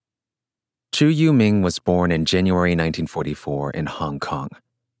Chu Yuming was born in January 1944 in Hong Kong.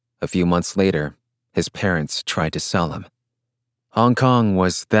 A few months later, his parents tried to sell him. Hong Kong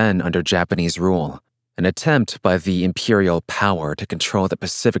was then under Japanese rule, an attempt by the imperial power to control the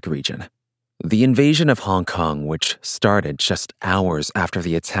Pacific region. The invasion of Hong Kong, which started just hours after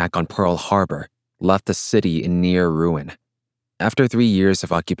the attack on Pearl Harbor, left the city in near ruin. After 3 years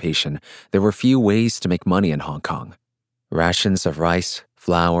of occupation, there were few ways to make money in Hong Kong. Rations of rice,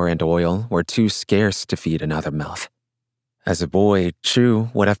 flour, and oil were too scarce to feed another mouth. As a boy,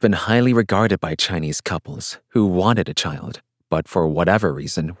 Chu would have been highly regarded by Chinese couples who wanted a child, but for whatever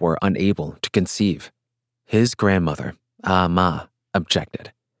reason were unable to conceive. His grandmother, Ma,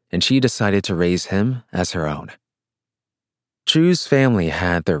 objected, and she decided to raise him as her own. Chu's family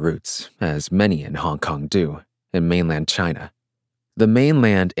had their roots, as many in Hong Kong do, in mainland China. The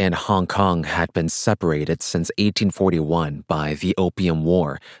mainland and Hong Kong had been separated since 1841 by the Opium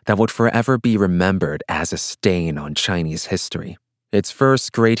War that would forever be remembered as a stain on Chinese history, its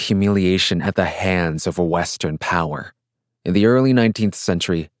first great humiliation at the hands of a Western power. In the early 19th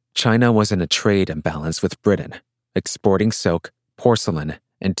century, China was in a trade imbalance with Britain, exporting silk, porcelain,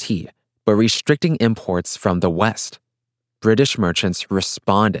 and tea, but restricting imports from the West. British merchants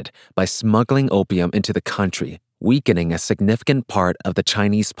responded by smuggling opium into the country, weakening a significant part of the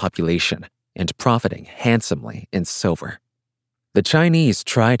Chinese population and profiting handsomely in silver. The Chinese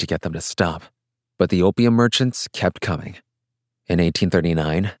tried to get them to stop, but the opium merchants kept coming. In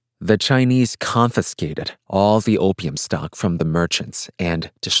 1839, the Chinese confiscated all the opium stock from the merchants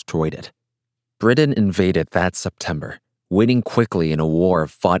and destroyed it. Britain invaded that September, winning quickly in a war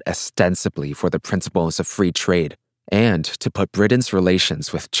fought ostensibly for the principles of free trade and to put Britain's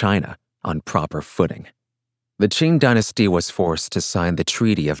relations with China on proper footing. The Qing dynasty was forced to sign the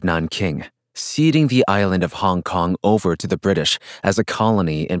Treaty of Nanking, ceding the island of Hong Kong over to the British as a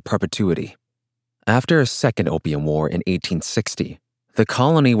colony in perpetuity. After a second Opium War in 1860, the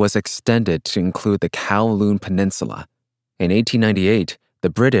colony was extended to include the Kowloon Peninsula. In 1898, the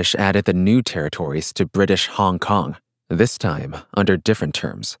British added the new territories to British Hong Kong, this time under different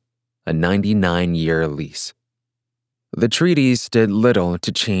terms, a 99-year lease. The treaties did little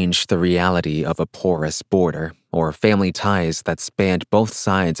to change the reality of a porous border or family ties that spanned both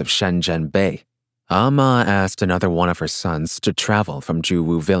sides of Shenzhen Bay. Ma asked another one of her sons to travel from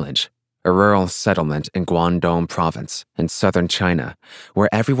Juwu Village, a rural settlement in Guangdong Province in southern China, where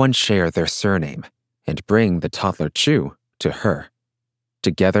everyone shared their surname, and bring the toddler Chu to her.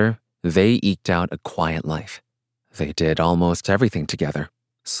 Together, they eked out a quiet life. They did almost everything together,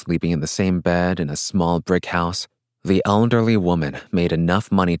 sleeping in the same bed in a small brick house. The elderly woman made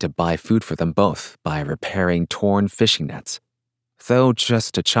enough money to buy food for them both by repairing torn fishing nets. Though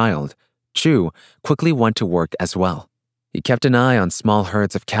just a child, Chu quickly went to work as well. He kept an eye on small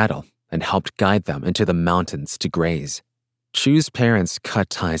herds of cattle and helped guide them into the mountains to graze. Chu's parents cut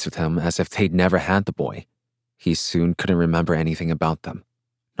ties with him as if they'd never had the boy. He soon couldn't remember anything about them,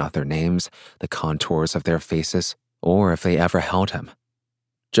 not their names, the contours of their faces, or if they ever held him.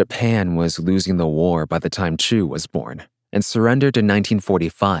 Japan was losing the war by the time Chu was born and surrendered in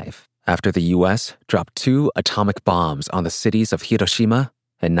 1945 after the U.S. dropped 2 atomic bombs on the cities of Hiroshima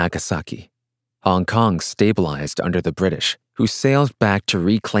and Nagasaki. Hong Kong stabilized under the British, who sailed back to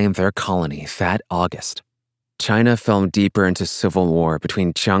reclaim their colony that August. China fell deeper into civil war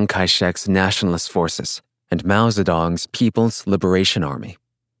between Chiang Kai-shek's nationalist forces and Mao Zedong's People's Liberation Army.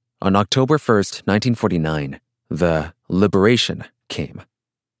 On October 1st, 1949, the liberation came.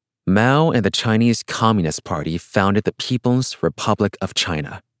 Mao and the Chinese Communist Party founded the People's Republic of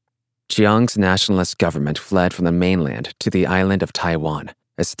China. Chiang's nationalist government fled from the mainland to the island of Taiwan,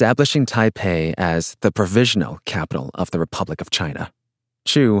 establishing Taipei as the provisional capital of the Republic of China.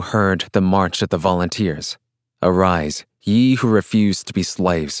 Chu heard the March of the Volunteers. "Arise, ye who refuse to be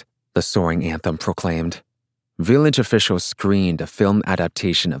slaves," the soaring anthem proclaimed. Village officials screened a film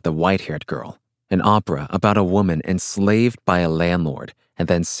adaptation of The White-Haired Girl, an opera about a woman enslaved by a landlord and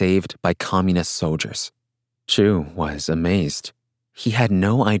then saved by communist soldiers. Chu was amazed. He had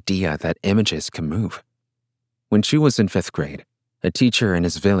no idea that images could move. When Chu was in 5th grade, a teacher in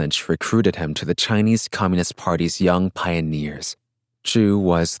his village recruited him to the Chinese Communist Party's Young Pioneers. Chu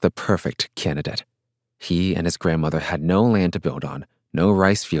was the perfect candidate. He and his grandmother had no land to build on, no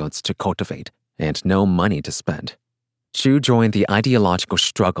rice fields to cultivate, and no money to spend. Chu joined the ideological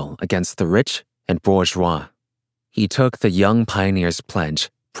struggle against the rich and bourgeois. He took the Young Pioneers'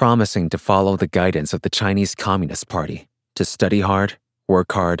 pledge, promising to follow the guidance of the Chinese Communist Party, to study hard,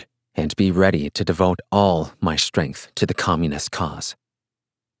 work hard, and be ready to devote all my strength to the communist cause.